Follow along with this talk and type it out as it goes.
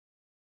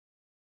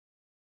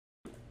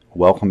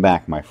Welcome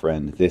back, my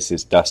friend. This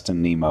is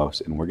Dustin Nemos,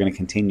 and we're going to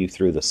continue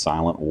through the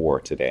Silent War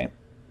today.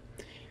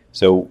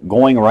 So,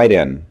 going right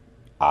in,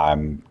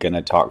 I'm going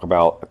to talk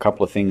about a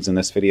couple of things in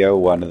this video.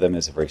 One of them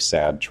is a very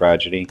sad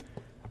tragedy.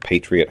 A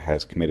patriot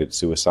has committed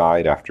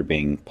suicide after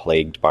being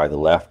plagued by the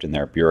left and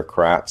their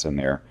bureaucrats and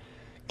their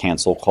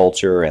cancel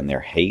culture and their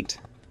hate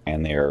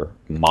and their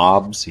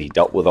mobs. He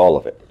dealt with all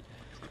of it.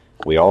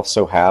 We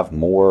also have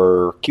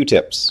more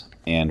Q-tips,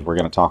 and we're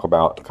going to talk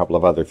about a couple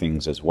of other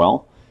things as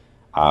well.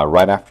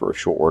 Right after a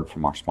short word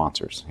from our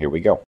sponsors. Here we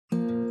go.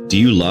 Do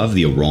you love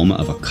the aroma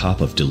of a cup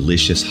of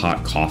delicious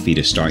hot coffee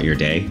to start your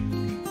day?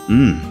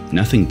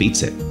 Nothing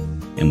beats it.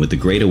 And with the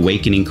Great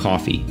Awakening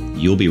coffee,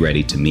 you'll be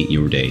ready to meet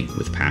your day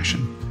with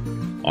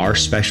passion. Our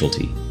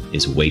specialty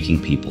is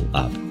waking people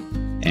up.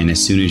 And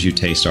as soon as you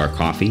taste our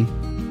coffee,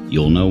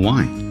 you'll know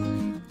why.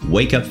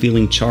 Wake up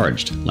feeling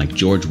charged like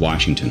George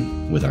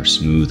Washington with our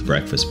smooth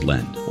breakfast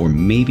blend. Or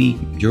maybe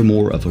you're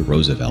more of a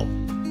Roosevelt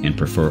and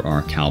prefer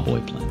our cowboy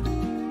blend.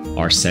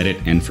 Our Set It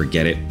and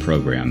Forget It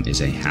program is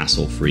a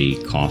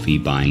hassle-free coffee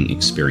buying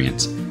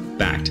experience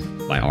backed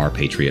by our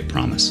Patriot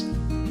Promise.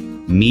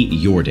 Meet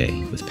your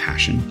day with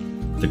passion.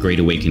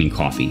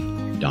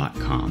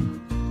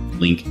 TheGreatAwakeningCoffee.com.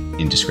 Link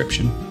in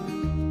description.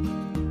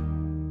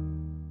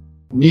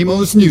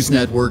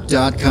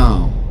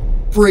 NemosNewsNetwork.com.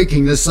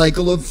 Breaking the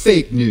cycle of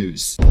fake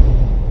news.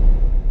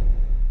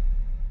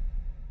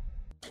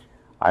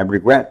 I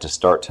regret to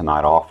start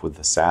tonight off with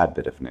a sad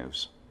bit of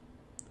news.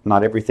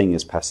 Not everything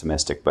is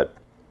pessimistic, but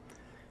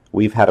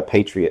we've had a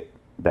patriot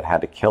that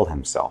had to kill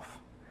himself.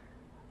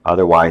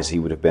 Otherwise, he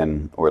would have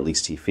been, or at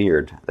least he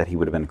feared, that he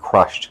would have been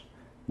crushed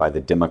by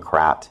the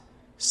Democrat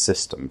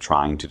system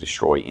trying to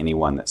destroy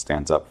anyone that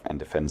stands up and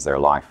defends their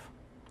life.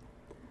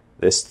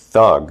 This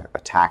thug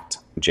attacked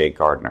Jake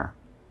Gardner,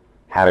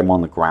 had him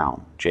on the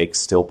ground. Jake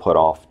still put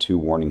off 2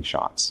 warning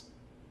shots.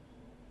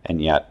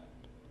 And yet,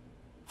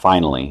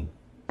 finally,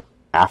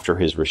 after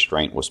his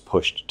restraint was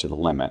pushed to the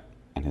limit,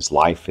 and his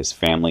life, his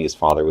family, his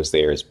father was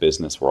there, his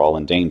business were all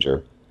in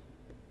danger,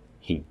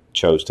 he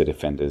chose to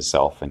defend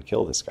himself and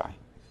kill this guy.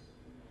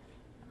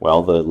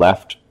 Well, the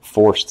left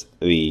forced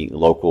the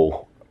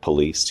local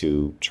police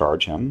to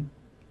charge him.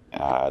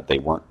 They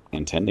weren't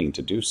intending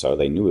to do so.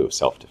 They knew it was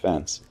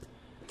self-defense.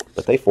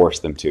 But they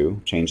forced them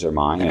to change their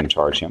mind and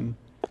charge him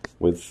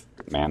with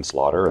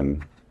manslaughter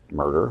and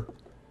murder.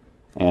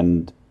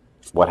 And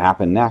what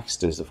happened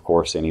next is, of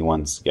course,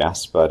 anyone's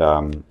guess, but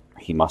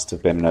he must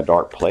have been in a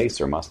dark place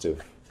or must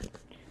have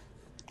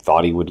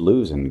thought he would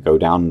lose and go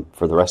down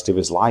for the rest of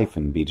his life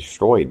and be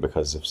destroyed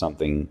because of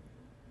something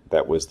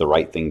that was the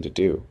right thing to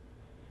do.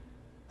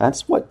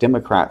 That's what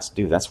Democrats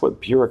do. That's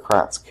what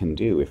bureaucrats can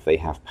do if they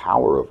have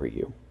power over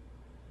you.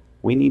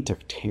 We need to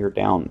tear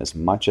down as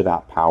much of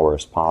that power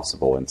as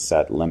possible and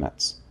set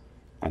limits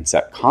and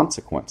set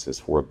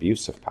consequences for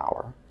abuse of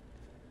power.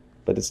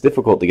 But it's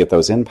difficult to get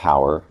those in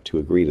power to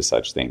agree to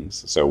such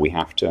things. So we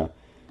have to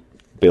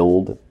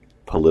build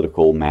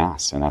political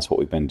mass, and that's what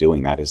we've been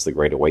doing. That is the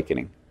Great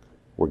Awakening.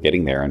 We're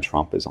getting there, and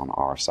Trump is on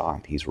our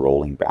side. He's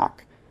rolling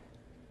back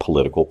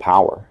political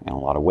power in a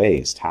lot of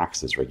ways,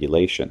 taxes,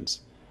 regulations.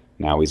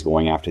 Now he's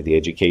going after the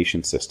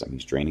education system.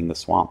 He's draining the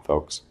swamp,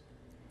 folks.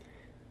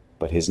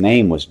 But his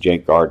name was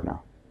Jake Gardner.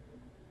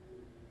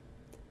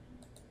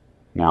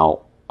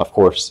 Now, of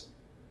course,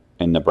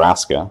 in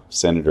Nebraska,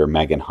 Senator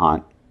Megan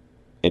Hunt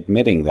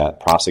admitting that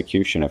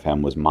prosecution of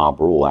him was mob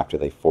rule after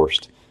they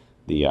forced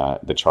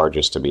the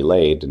charges to be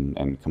laid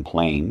and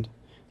complained.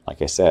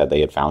 Like I said,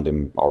 they had found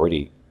him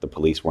already. The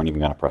police weren't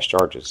even going to press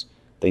charges.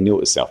 They knew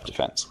it was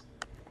self-defense.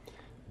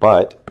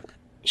 But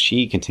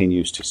she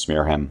continues to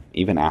smear him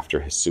even after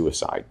his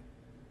suicide,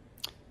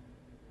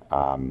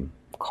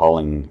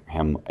 calling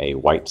him a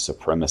white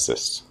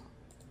supremacist.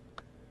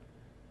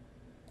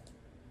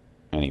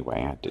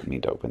 Anyway, I didn't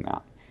mean to open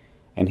that.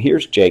 And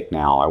here's Jake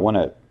now. I want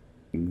to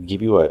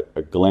give you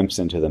a glimpse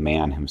into the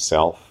man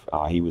himself.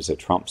 He was a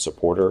Trump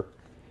supporter.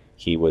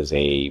 He was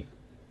a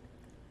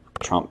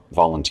Trump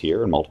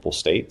volunteer in multiple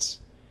states.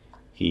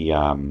 He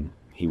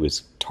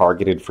was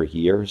targeted for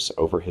years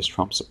over his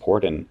Trump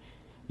support, and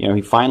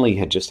he finally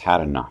had just had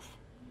enough.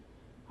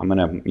 I'm going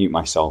to mute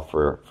myself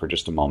for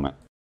just a moment.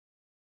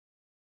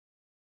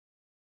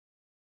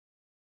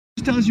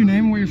 Just tell us your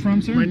name and where you're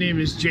from, sir. My name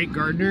is Jake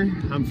Gardner.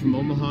 I'm from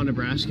Omaha,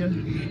 Nebraska.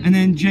 And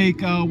then,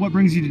 Jake, what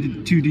brings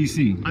you to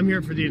D.C.? I'm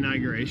here for the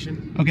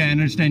inauguration. Okay, I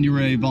understand you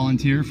were a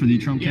volunteer for the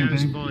Trump campaign? Yeah, I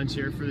was a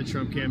volunteer for the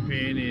Trump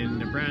campaign in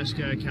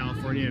Nebraska,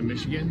 California, and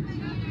Michigan.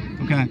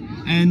 Okay,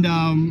 and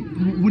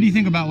what do you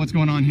think about what's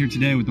going on here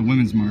today with the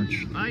Women's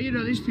March?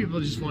 These people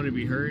just want to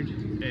be heard,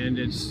 and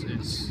it's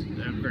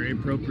a very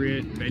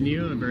appropriate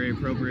venue, a very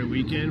appropriate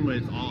weekend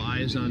with all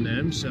eyes on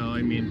them. So,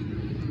 I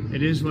mean,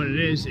 it is what it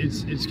is.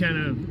 It's kind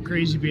of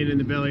crazy being in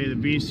the belly of the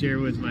beast here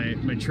with my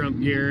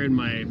Trump gear and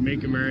my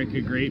Make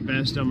America Great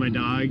vest on my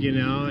dog,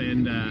 and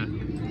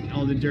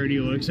all the dirty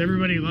looks.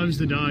 Everybody loves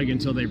the dog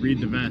until they read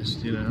the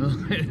vest,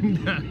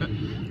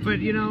 but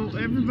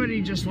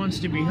everybody just wants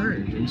to be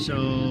heard, and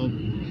so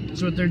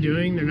that's what they're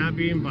doing. They're not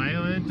being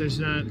violent. There's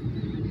not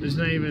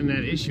even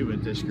that issue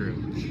with this group.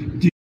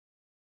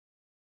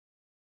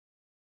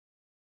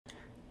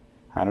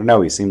 I don't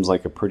know, he seems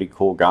like a pretty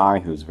cool guy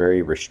who's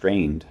very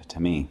restrained to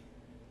me.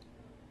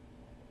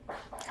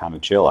 Kind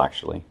of chill,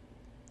 actually.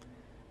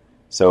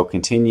 So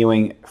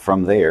continuing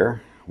from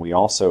there, we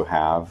also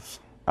have,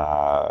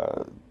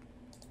 I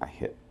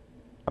hit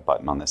a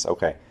button on this.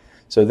 Okay,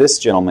 so this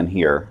gentleman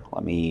here,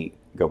 let me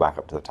go back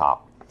up to the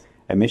top.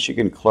 A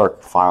Michigan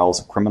clerk files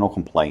a criminal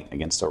complaint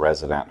against a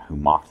resident who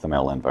mocked the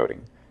mail-in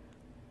voting.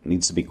 It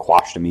needs to be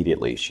quashed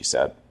immediately, she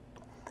said.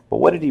 But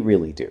what did he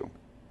really do?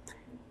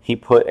 He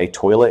put a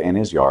toilet in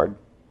his yard,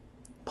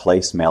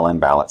 placed mail-in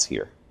ballots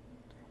here.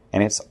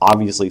 And it's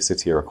obviously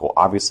satirical.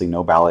 Obviously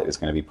no ballot is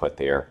going to be put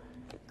there.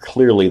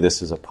 Clearly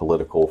this is a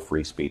political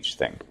free speech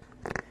thing.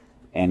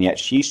 And yet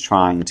she's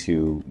trying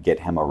to get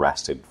him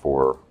arrested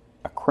for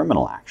a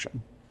criminal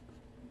action.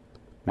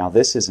 Now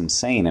this is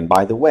insane. And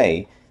by the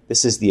way,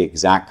 this is the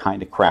exact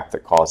kind of crap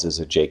that causes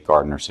a Jake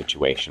Gardner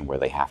situation where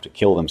they have to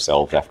kill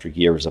themselves after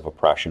years of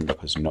oppression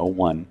because no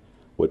one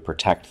would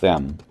protect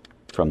them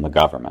from the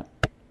government.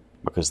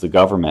 Because the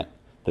government,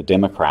 the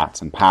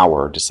Democrats in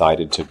power,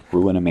 decided to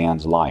ruin a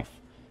man's life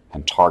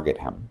and target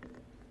him.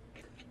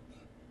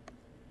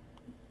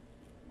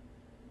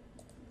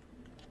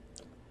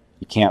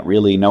 You can't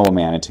really know a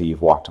man until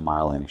you've walked a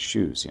mile in his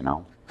shoes, you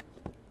know.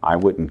 I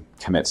wouldn't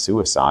commit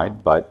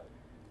suicide, but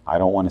I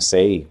don't want to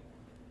say,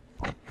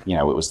 you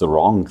know, it was the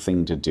wrong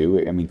thing to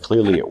do. I mean,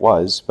 clearly it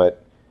was,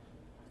 but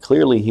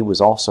clearly he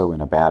was also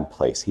in a bad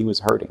place. He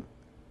was hurting.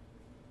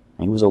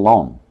 He was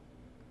alone.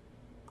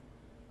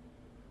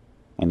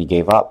 And he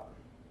gave up.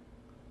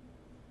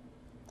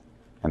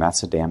 And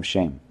that's a damn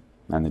shame.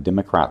 And the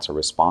Democrats are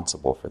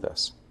responsible for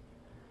this.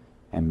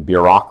 And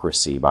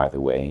bureaucracy, by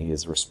the way,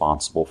 is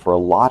responsible for a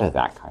lot of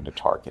that kind of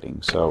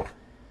targeting. So,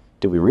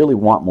 do we really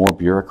want more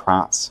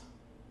bureaucrats?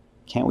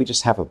 Can't we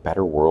just have a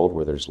better world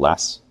where there's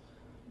less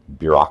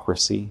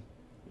bureaucracy?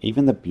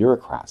 Even the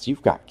bureaucrats,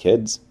 you've got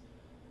kids.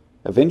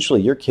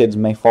 Eventually your kids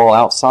may fall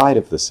outside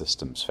of the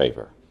system's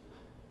favor.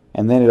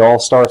 And then it all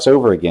starts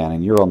over again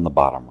and you're on the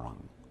bottom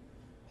rung.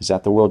 Is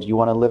that the world you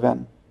want to live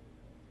in?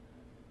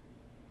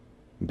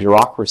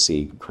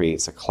 Bureaucracy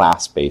creates a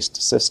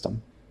class-based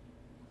system.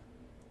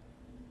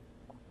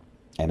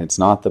 And it's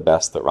not the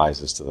best that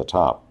rises to the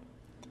top.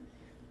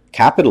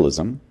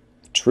 Capitalism,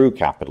 true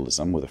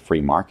capitalism with a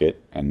free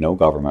market and no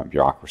government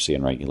bureaucracy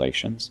and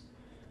regulations,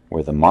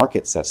 where the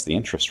market sets the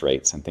interest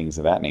rates and things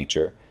of that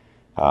nature,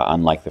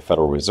 unlike the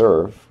Federal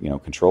Reserve, you know,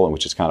 controlling,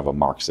 which is kind of a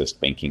Marxist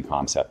banking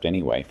concept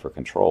anyway for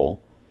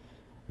control,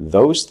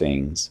 those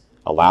things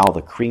allow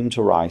the cream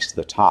to rise to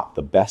the top.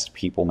 The best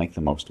people make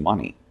the most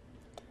money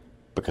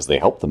because they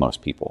help the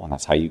most people, and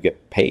that's how you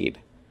get paid.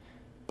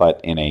 But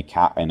in a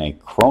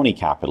crony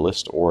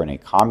capitalist or in a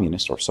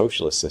communist or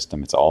socialist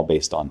system, it's all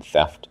based on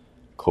theft,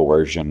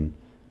 coercion,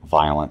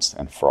 violence,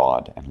 and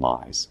fraud and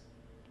lies.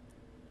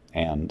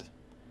 And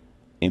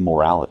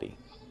immorality.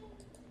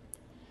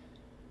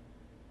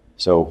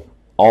 So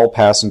all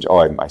passengers...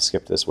 Oh, I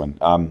skipped this one.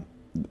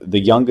 The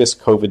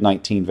youngest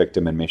COVID-19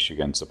 victim in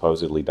Michigan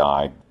supposedly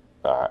died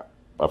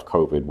of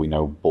COVID. We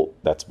know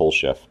that's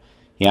bullshit.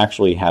 He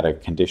actually had a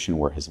condition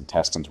where his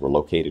intestines were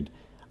located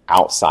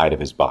outside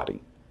of his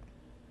body.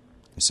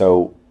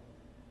 So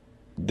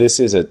this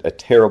is a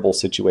terrible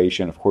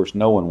situation. Of course,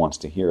 no one wants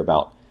to hear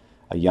about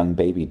a young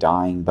baby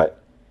dying,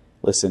 but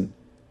listen,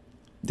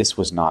 this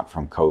was not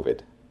from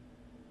COVID.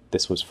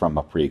 This was from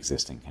a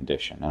pre-existing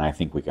condition, and I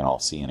think we can all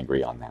see and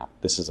agree on that.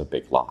 This is a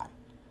big lie.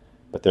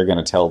 But they're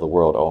going to tell the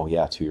world, oh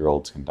yeah,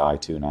 2-year-olds can die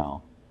too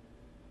now.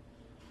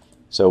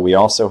 So we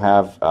also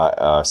have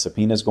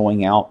subpoenas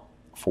going out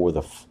for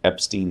the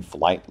Epstein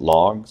flight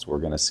logs. We're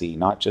going to see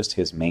not just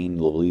his main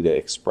Lolita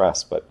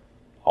Express, but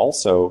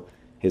also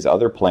his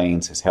other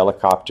planes, his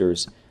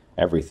helicopters,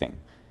 everything.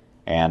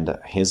 And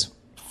his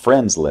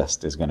friends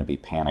list is going to be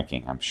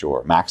panicking, I'm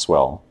sure.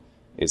 Maxwell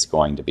is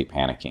going to be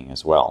panicking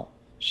as well.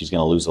 She's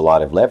going to lose a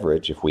lot of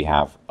leverage if we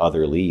have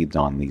other leads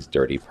on these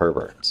dirty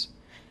perverts.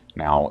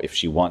 Now, if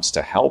she wants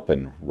to help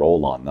and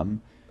roll on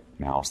them,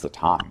 now's the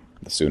time.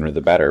 The sooner the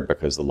better,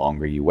 because the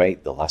longer you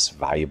wait, the less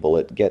valuable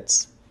it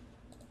gets.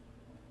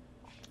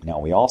 Now,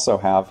 we also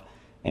have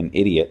an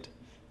idiot,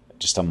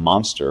 just a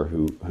monster,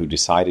 who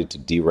decided to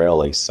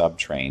derail a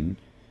subtrain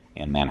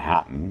in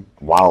Manhattan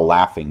while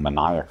laughing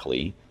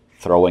maniacally,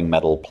 throwing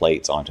metal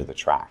plates onto the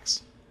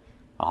tracks.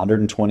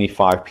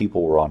 125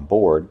 people were on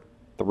board,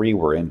 3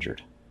 were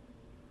injured.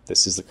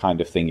 This is the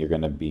kind of thing you're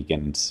going to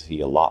begin to see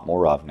a lot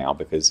more of now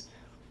because,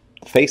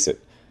 face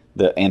it,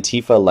 the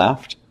Antifa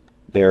left,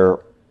 their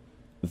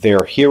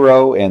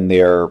hero and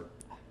their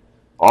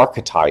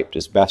archetype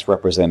is best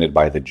represented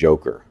by the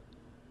Joker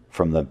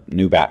from the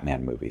new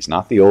Batman movies.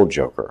 Not the old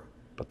Joker,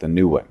 but the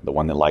new one. The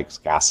one that likes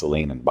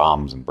gasoline and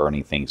bombs and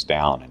burning things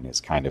down and is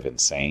kind of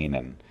insane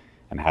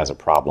and has a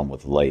problem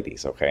with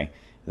ladies, okay?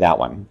 That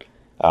one.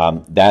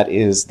 That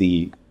is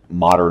the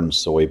modern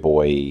soy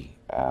boy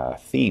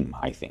theme,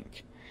 I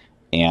think.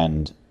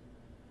 And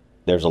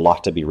there's a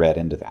lot to be read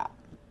into that.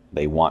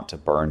 They want to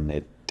burn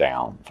it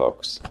down,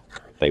 folks.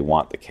 They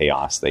want the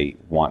chaos. They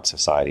want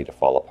society to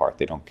fall apart.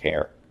 They don't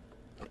care.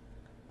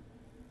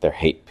 They're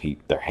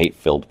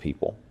hate-filled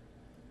people.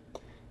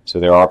 So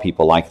there are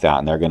people like that,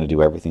 and they're going to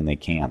do everything they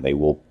can. They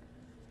will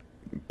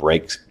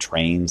break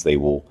trains. They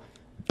will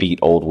beat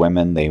old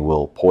women. They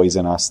will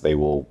poison us. They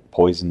will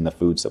poison the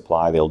food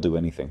supply. They'll do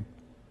anything.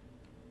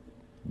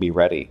 Be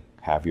ready.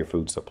 Have your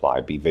food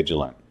supply. Be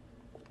vigilant.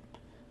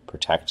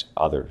 Protect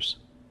others.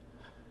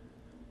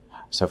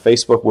 So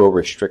Facebook will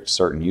restrict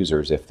certain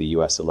users if the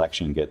U.S.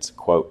 election gets,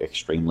 quote,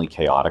 extremely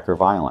chaotic or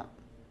violent,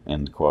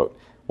 end quote.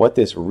 What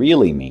this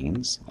really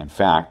means, in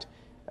fact,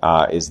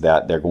 is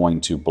that they're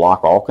going to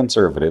block all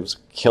conservatives,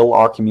 kill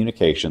our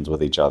communications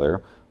with each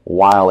other,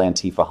 while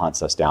Antifa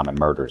hunts us down and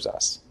murders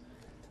us.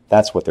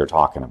 That's what they're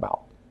talking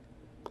about.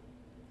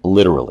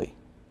 Literally.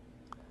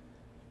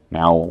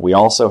 Now, we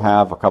also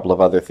have a couple of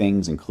other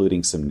things,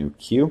 including some new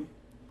Q.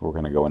 We're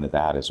going to go into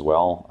that as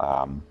well.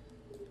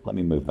 Let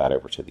me move that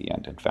over to the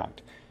end, in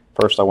fact.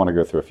 First, I want to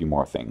go through a few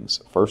more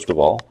things. First of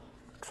all,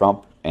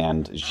 Trump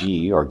and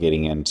Xi are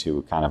getting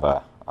into kind of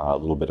a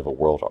little bit of a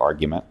world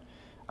argument.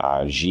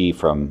 Xi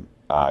from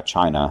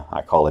China,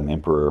 I call him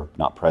Emperor,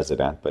 not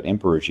President, but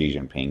Emperor Xi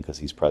Jinping, because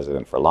he's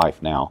president for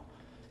life now.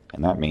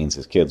 And that means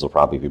his kids will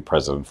probably be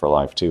president for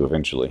life, too,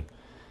 eventually.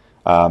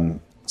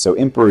 So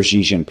Emperor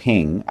Xi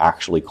Jinping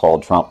actually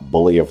called Trump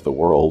bully of the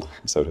world,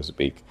 so to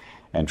speak.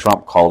 And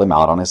Trump called him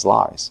out on his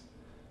lies.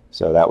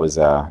 So that was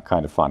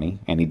kind of funny.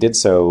 And he did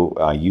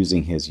so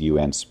using his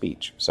UN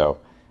speech. So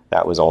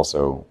that was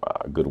also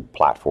a good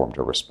platform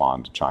to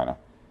respond to China.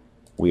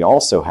 We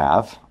also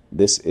have,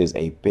 this is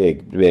a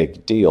big,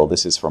 big deal.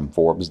 This is from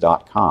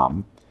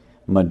Forbes.com.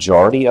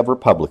 Majority of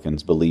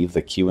Republicans believe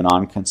the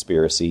QAnon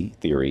conspiracy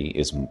theory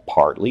is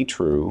partly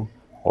true,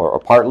 or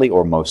partly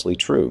or mostly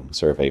true,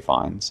 survey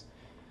finds.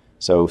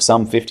 So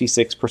some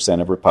 56%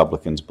 of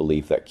Republicans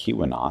believe that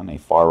QAnon, a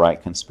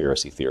far-right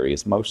conspiracy theory,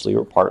 is mostly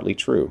or partly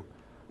true,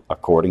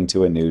 according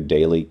to a new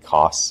daily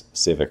Cost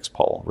Civics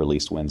poll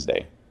released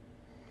Wednesday.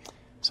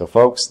 So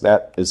folks,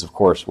 that is of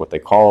course what they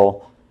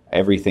call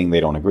everything they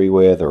don't agree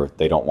with or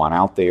they don't want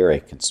out there, a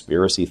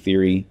conspiracy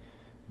theory.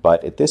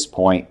 But at this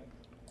point,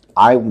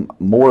 I'm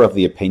more of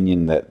the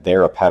opinion that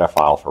they're a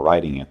pedophile for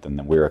writing it than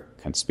that we're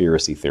a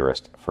conspiracy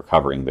theorist for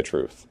covering the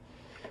truth.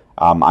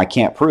 I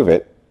can't prove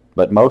it,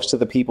 but most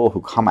of the people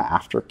who come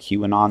after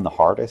QAnon the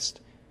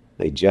hardest,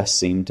 they just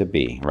seem to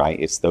be, right?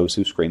 It's those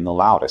who scream the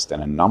loudest,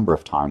 and a number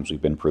of times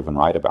we've been proven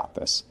right about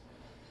this.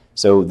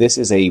 So this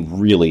is a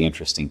really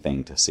interesting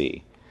thing to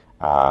see.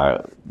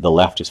 The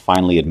left is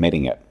finally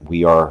admitting it.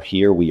 We are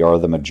here, we are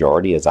the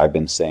majority, as I've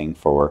been saying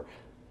for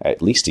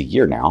at least a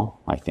year now,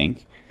 I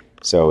think.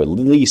 So at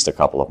least a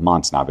couple of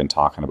months now I've been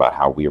talking about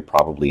how we are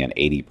probably an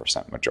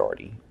 80%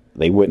 majority.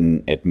 They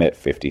wouldn't admit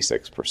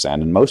 56%,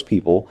 and most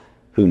people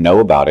who know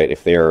about it,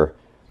 if they're,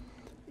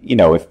 you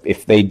know,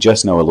 if they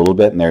just know a little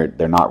bit and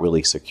they're not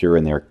really secure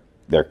in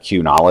their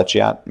Q knowledge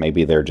yet,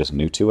 maybe they're just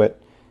new to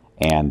it,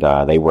 and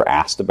they were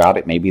asked about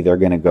it, maybe they're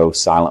going to go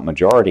silent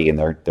majority and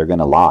they're going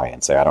to lie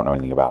and say, I don't know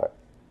anything about it,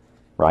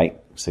 right?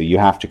 So you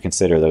have to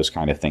consider those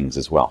kind of things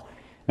as well.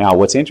 Now,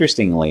 what's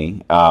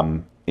interestingly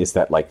is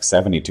that like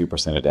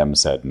 72% of Dems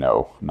said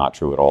no, not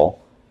true at all,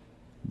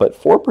 but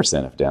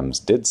 4% of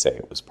Dems did say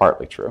it was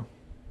partly true.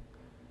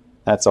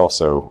 That's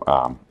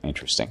also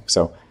interesting.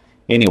 So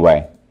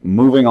anyway,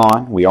 moving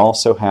on, we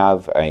also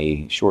have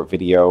a short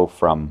video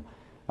from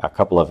a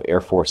couple of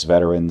Air Force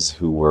veterans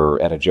who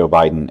were at a Joe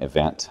Biden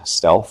event,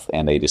 Stealth,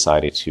 and they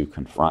decided to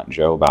confront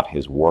Joe about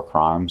his war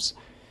crimes,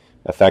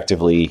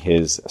 effectively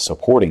his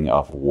supporting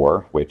of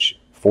war, which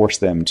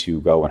forced them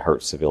to go and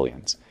hurt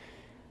civilians.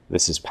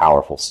 This is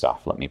powerful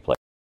stuff. Let me play.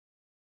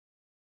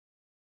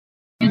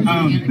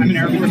 I'm an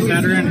Air Force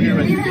veteran here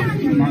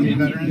with Army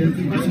veterans.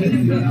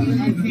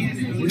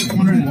 We're just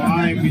wondering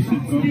why we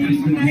should vote for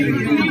someone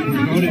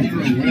who voted for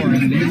a war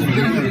and enabled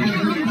war.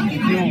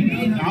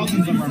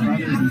 Thousands of our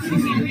brothers and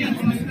sisters,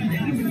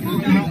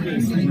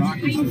 countless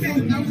Iraqi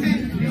civilians.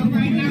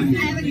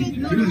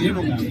 You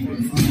enabled that war.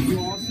 You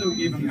also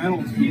gave a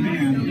medal to a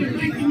man who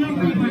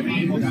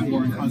enabled that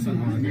war and caused that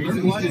war. Your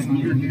blood is on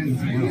your hands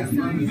as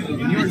well.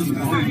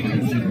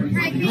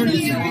 And you're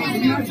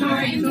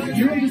disqualified.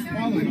 You're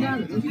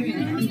disqualified.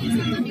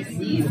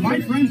 My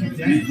friends are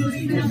dead.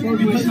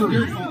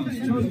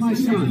 Chose my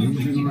son who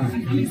was in Iraq.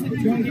 Okay?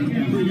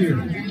 For a year.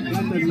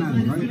 That doesn't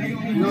matter, right?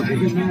 You don't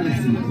think it matters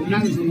to you. It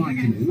matters a lot to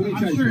you.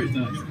 I'm sure it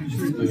does.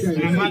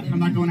 Okay. And I'm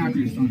not going after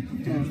your son.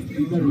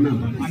 You better not.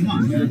 I'm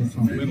not. No,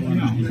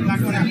 I'm not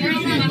going after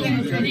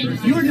your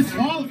son. You're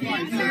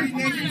disqualified, sir.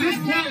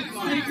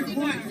 Disqualified.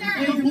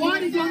 The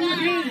blood is on your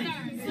hands.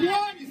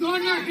 Blood is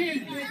on your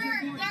hands.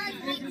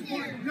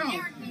 No.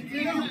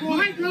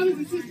 My brothers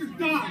and sisters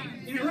died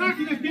in Iraq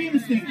and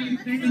Afghanistan.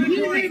 And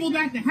he enabled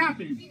that to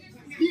happen.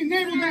 He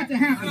enabled that to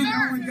happen.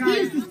 He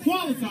is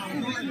disqualified.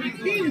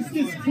 He is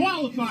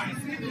disqualified.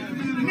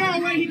 No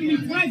way he can be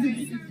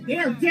president. They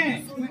are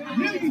dead.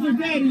 Millions are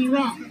dead in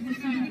Iraq.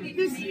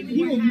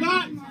 He will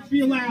not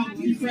be allowed to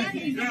be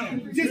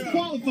president.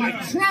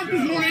 Disqualified. Trump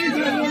is more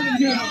anti-war than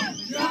you.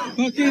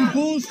 Fucking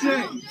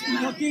bullshit.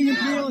 Fucking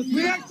imperialist.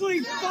 We actually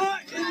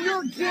fought in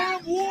your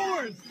damn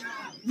wars.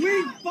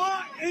 We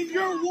fought in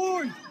your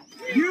wars.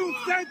 You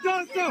sent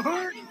us to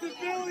hurt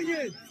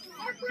civilians.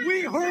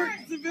 We hurt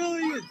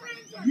civilians.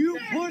 You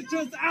pushed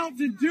us out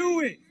to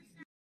do it.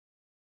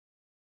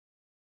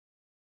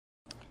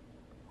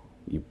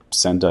 You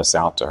sent us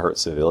out to hurt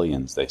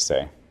civilians, they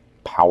say.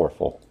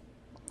 Powerful.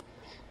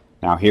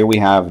 Now here we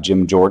have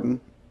Jim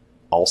Jordan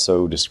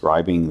also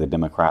describing the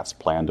Democrats'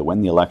 plan to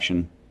win the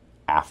election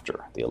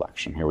after the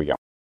election. Here we go.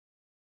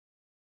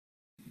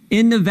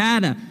 In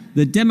Nevada,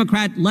 the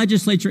Democrat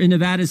legislature in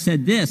Nevada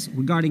said this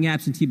regarding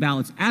absentee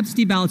ballots.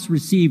 Absentee ballots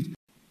received.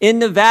 In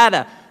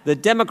Nevada, the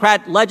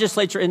Democrat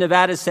legislature in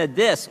Nevada said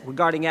this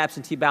regarding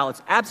absentee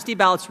ballots. Absentee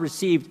ballots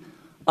received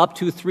up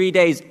to 3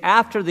 days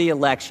after the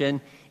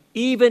election,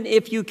 even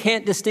if you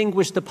can't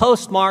distinguish the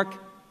postmark,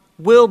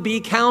 will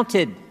be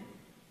counted.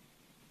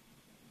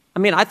 I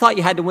mean, I thought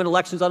you had to win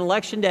elections on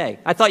Election Day.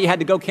 I thought you had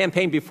to go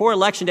campaign before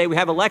Election Day. We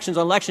have elections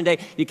on Election Day.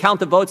 You count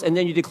the votes, and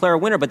then you declare a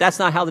winner. But that's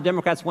not how the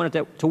Democrats want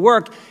it to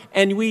work.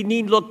 And we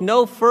need look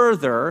no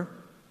further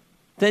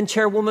than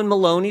Chairwoman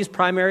Maloney's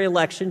primary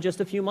election just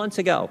a few months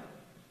ago.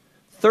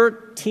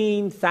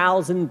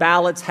 13,000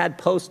 ballots had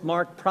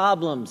postmark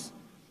problems.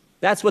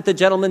 That's what the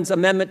gentleman's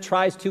amendment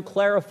tries to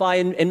clarify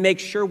and make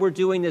sure we're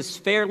doing this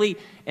fairly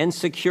and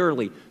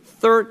securely.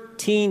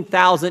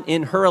 13,000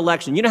 in her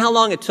election. You know how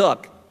long it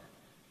took?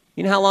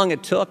 You know how long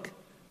it took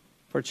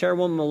for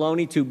Chairwoman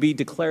Maloney to be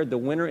declared the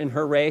winner in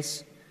her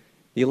race?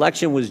 The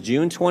election was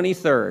June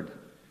 23rd.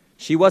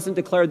 She wasn't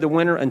declared the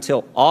winner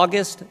until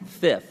August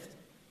 5th,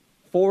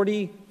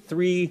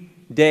 43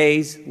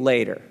 days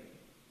later.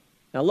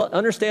 Now, look,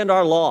 understand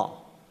our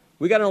law.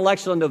 We got an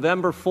election on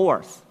November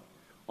 4th.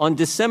 On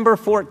December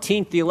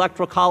 14th, the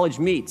Electoral College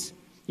meets.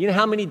 You know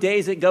how many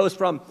days it goes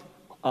from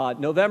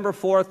November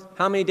 4th?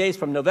 How many days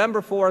from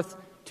November 4th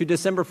to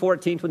December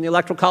 14th when the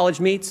Electoral College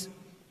meets?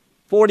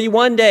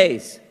 41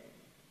 days.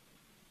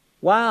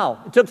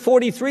 Wow. It took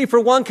 43 for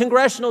one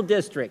congressional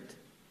district.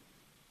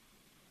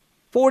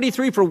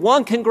 43 for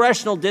one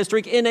congressional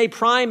district in a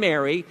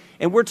primary,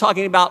 and we're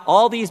talking about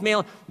all these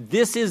mail.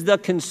 This is the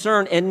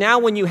concern. And now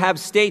when you have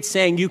states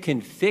saying you can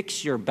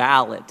fix your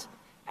ballot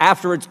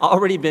after it's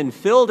already been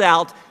filled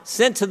out,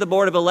 sent to the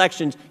Board of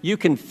Elections, you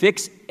can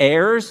fix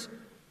errors,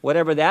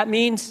 whatever that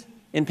means,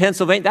 in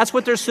Pennsylvania. That's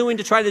what they're suing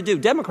to try to do,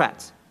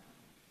 Democrats.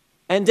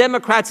 And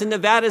Democrats in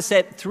Nevada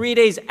said 3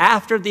 days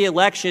after the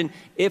election,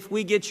 if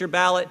we get your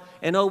ballot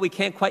and, we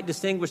can't quite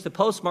distinguish the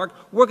postmark,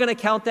 we're going to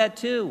count that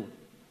too.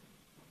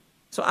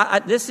 So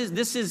this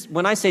is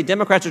when I say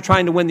Democrats are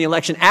trying to win the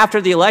election after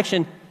the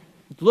election,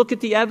 look at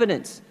the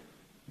evidence.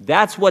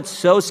 That's what's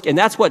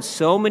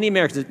so many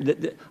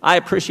Americans. I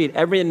appreciate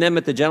every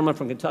amendment the gentleman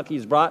from Kentucky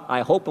has brought.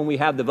 I hope when we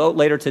have the vote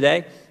later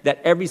today that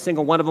every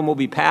single one of them will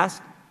be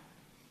passed.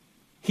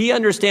 He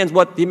understands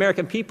what the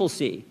American people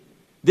see.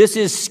 This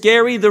is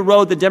scary, the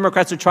road the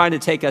Democrats are trying to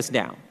take us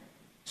down.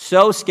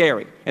 So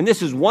scary. And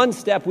this is one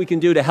step we can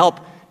do to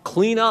help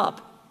clean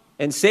up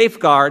and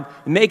safeguard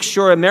and make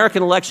sure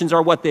American elections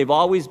are what they've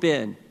always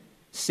been.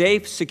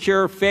 Safe,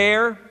 secure,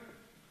 fair.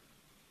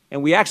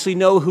 And we actually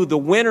know who the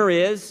winner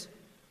is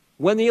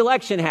when the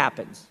election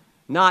happens,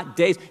 not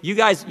days. You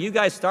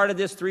guys started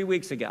this 3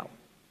 weeks ago.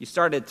 You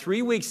started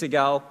 3 weeks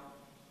ago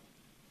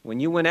when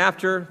you went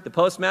after the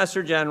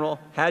Postmaster General,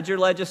 had your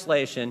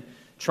legislation,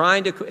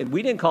 trying to,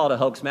 we didn't call it a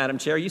hoax, Madam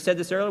Chair. You said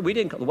this earlier.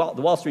 The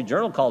Wall Street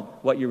Journal called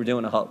what you were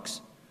doing a hoax.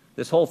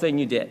 This whole thing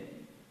you did.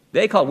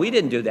 We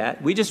didn't do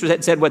that. We just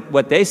said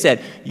what they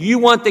said. You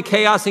want the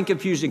chaos and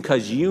confusion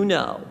because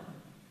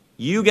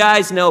you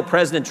guys know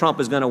President Trump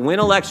is going to win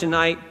election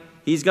night.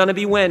 He's going to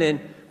be winning,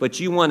 but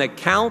you want to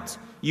count,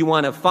 you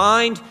want to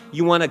find,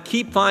 you want to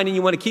keep finding,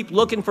 you want to keep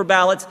looking for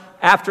ballots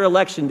after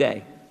Election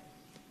Day.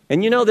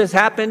 And this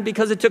happened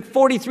because it took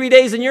 43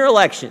 days in your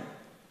election.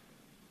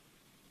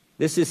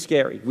 This is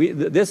scary.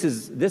 This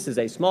is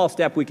a small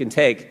step we can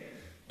take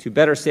to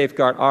better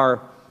safeguard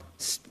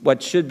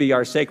what should be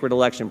our sacred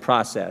election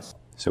process.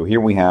 So here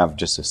we have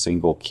just a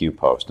single Q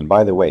post. And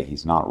by the way,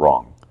 he's not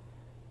wrong.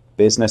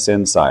 Business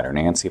Insider,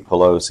 Nancy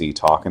Pelosi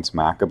talking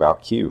smack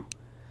about Q.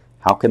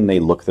 How can they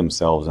look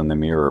themselves in the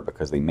mirror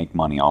because they make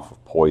money off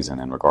of poison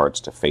in regards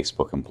to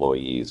Facebook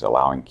employees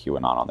allowing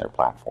QAnon on their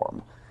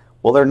platform?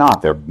 Well, they're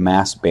not. They're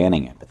mass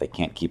banning it, but they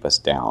can't keep us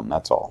down.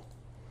 That's all.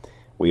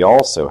 We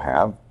also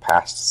have,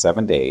 past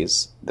 7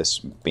 days, this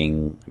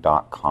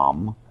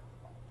Bing.com.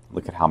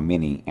 Look at how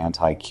many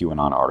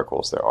anti-QAnon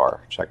articles there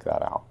are. Check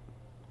that out.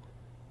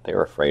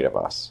 They're afraid of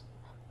us.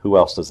 Who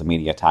else does the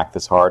media attack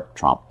this hard?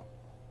 Trump.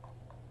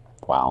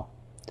 Wow.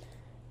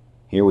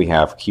 Here we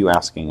have Q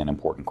asking an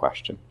important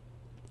question.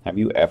 Have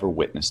you ever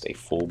witnessed a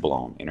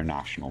full-blown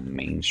international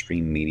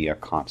mainstream media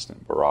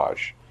constant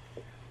barrage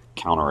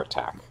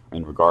counterattack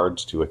in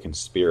regards to a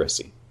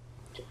conspiracy?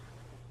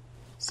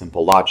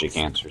 Simple logic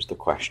answers the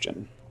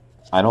question.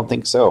 I don't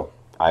think so.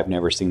 I've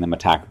never seen them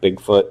attack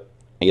Bigfoot,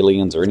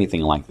 aliens, or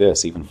anything like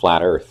this. Even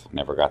Flat Earth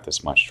never got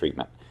this much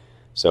treatment.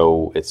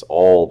 So it's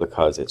all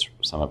because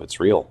some of it's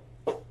real.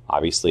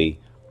 Obviously,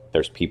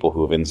 there's people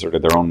who have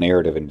inserted their own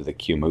narrative into the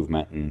Q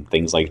movement and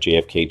things like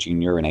JFK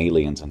Jr. and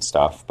aliens and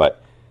stuff.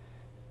 But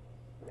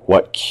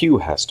what Q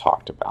has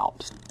talked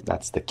about,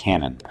 that's the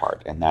canon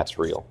part, and that's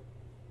real.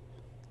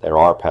 There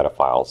are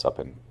pedophiles up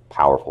in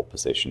powerful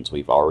positions.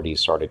 We've already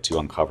started to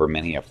uncover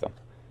many of them.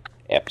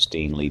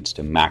 Epstein leads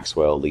to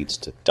Maxwell, leads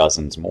to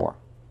dozens more.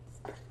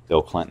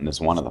 Bill Clinton is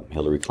one of them.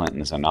 Hillary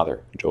Clinton is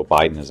another. Joe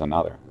Biden is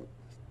another.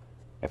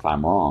 If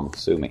I'm wrong,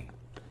 sue me.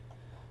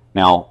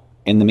 Now,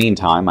 in the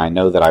meantime, I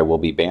know that I will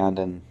be banned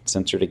and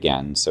censored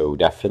again, so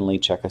definitely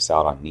check us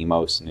out on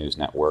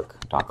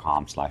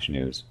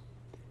nemosnewsnetwork.com/news.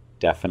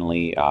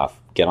 Definitely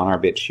get on our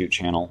BitChute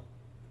channel,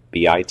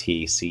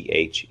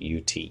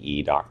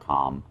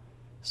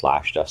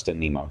 bitchute.com/Dustin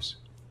Nemos.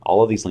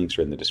 All of these links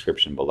are in the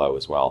description below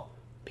as well.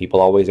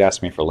 People always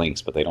ask me for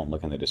links, but they don't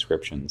look in the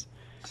descriptions.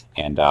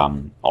 And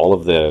all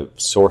of the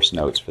source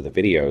notes for the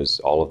videos,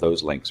 all of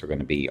those links are going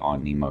to be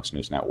on Nemos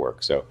News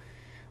Network. So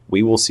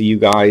we will see you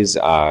guys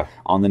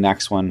on the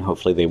next one.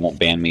 Hopefully they won't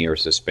ban me or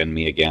suspend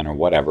me again or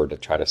whatever to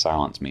try to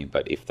silence me.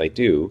 But if they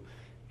do,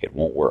 it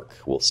won't work.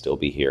 We'll still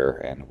be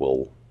here, and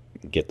we'll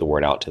get the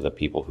word out to the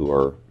people who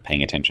are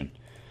paying attention.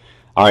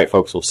 All right,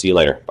 folks, we'll see you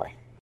later. Bye.